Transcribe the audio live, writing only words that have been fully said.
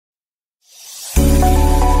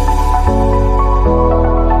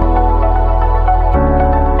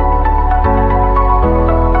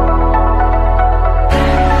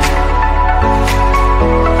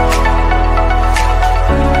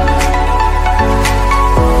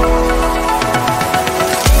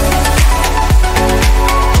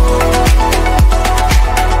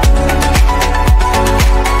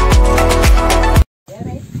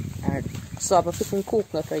start by picking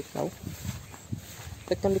coconut right now.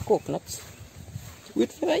 Pick on the coconuts.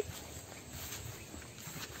 Wait for it.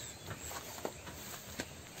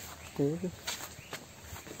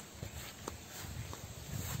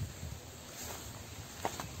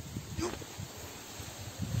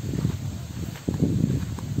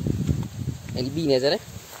 Any beanies are there?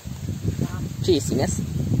 Chasiness.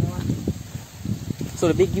 So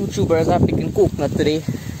the big YouTubers are picking coconut today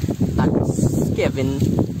at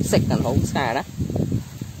Kevin's second house, Hannah.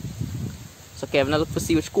 So Kevin will look to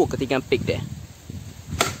see which coconut he can pick there.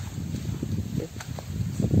 Okay.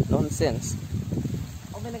 Nonsense.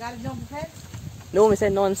 Oh, when I got to jump the fence? No, I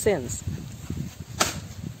said nonsense.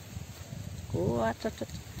 What?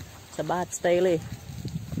 It's a bad style, eh?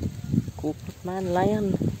 Coconut man,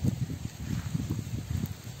 lion.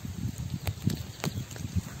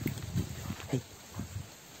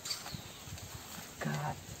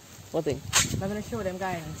 What thing? I'm going to show them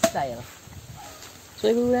guys in style. So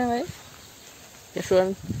you do that, right? You're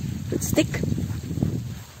showing with stick.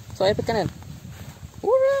 So I pick an end.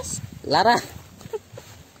 Who's Lara?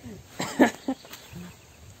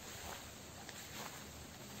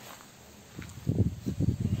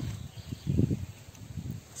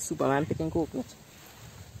 Superman picking coconuts.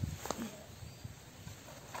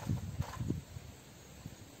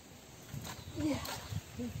 Yeah.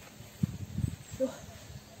 So,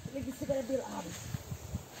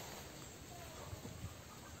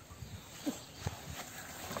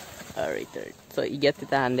 alright. So you get it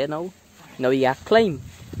hand there now. Now you got climb.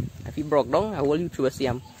 If you broke down, I will you to see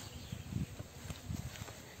him.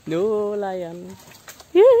 No lion.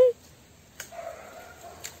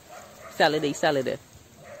 Salad there.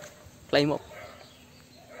 Climb up.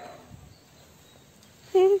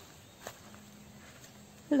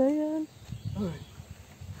 Lion.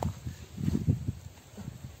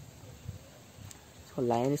 So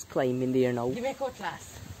lion is climbing there now. Give me a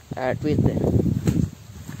cutlass. Alright, wait there.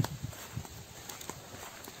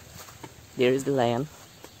 There is the lion.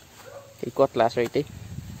 Okay, cutlass right there.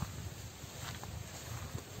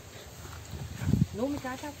 No, me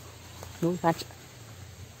can't have. No, catch.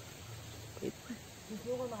 Wait.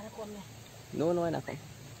 No, nothing.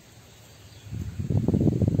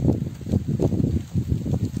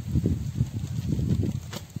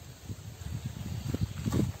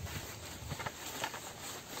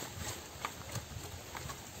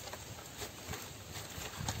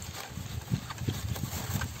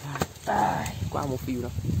 Qua một phiêu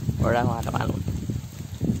đâu, or ra ngoài các bạn luôn.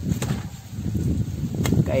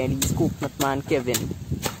 Guyanese coconut man Kevin.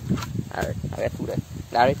 Alright, I got two there.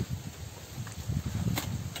 Got it?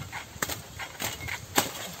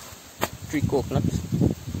 3 coconuts.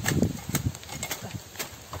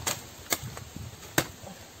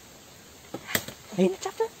 Hey,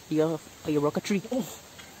 chapter. You broke a tree.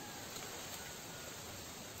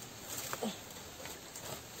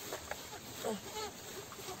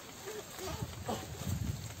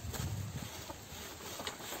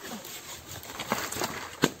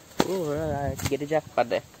 Oh, alright, get the jackpot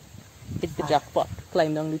there. Hit the jackpot.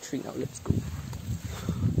 Climb down the tree now. Let's go.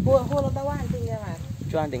 Hold up the one thing there, man.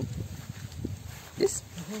 Which one thing? This?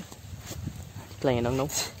 Climbing down now.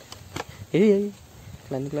 Hey.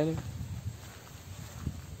 Climbing.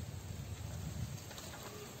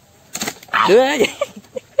 Alright.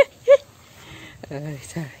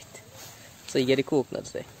 So you get the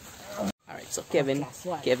coconuts there. Alright, so Kevin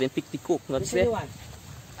picked the coconuts there.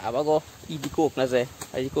 I will go eat the coconuts there.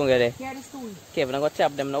 How you going there? Kevin, I go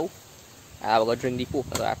chop them now. I will go drink the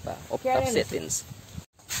coconuts after up settings.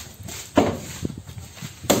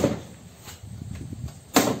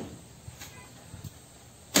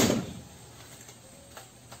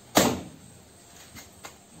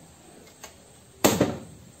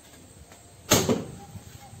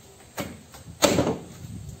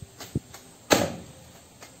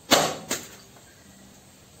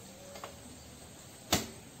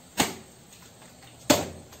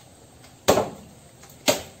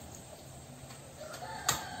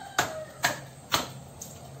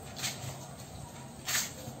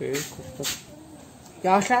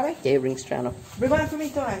 Y'all try me? Yeah, ring strand up. Bring one for me,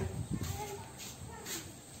 Tony.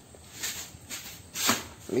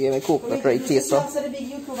 Let me get my coconut right here, so. The big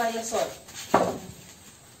YouTuber yourself.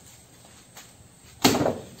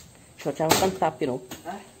 Short time can tap, you know.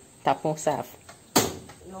 Huh? Tap more safe.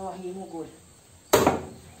 No, he more good.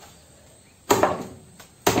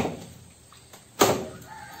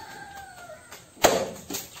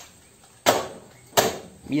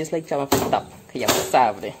 We just like chopping from the top. Kaya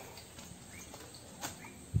masav there.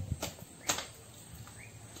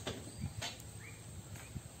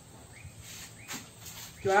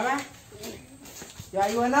 You want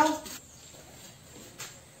me? You want now?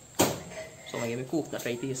 So I'm gonna coconut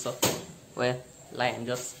right here, so well, lion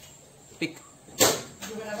just pick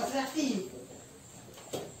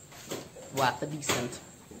water decent.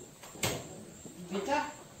 Bitter?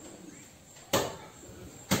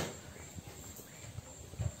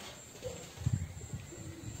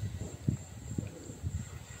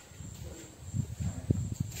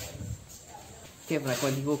 Kevin,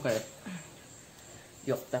 quando digo cara,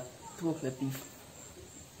 eu tá tudo na tif.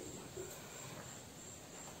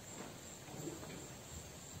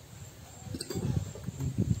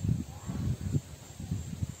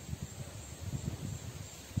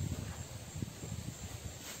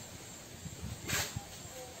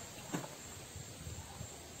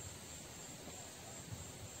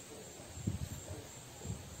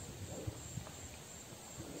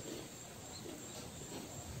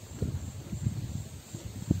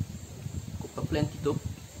 Plenty dope.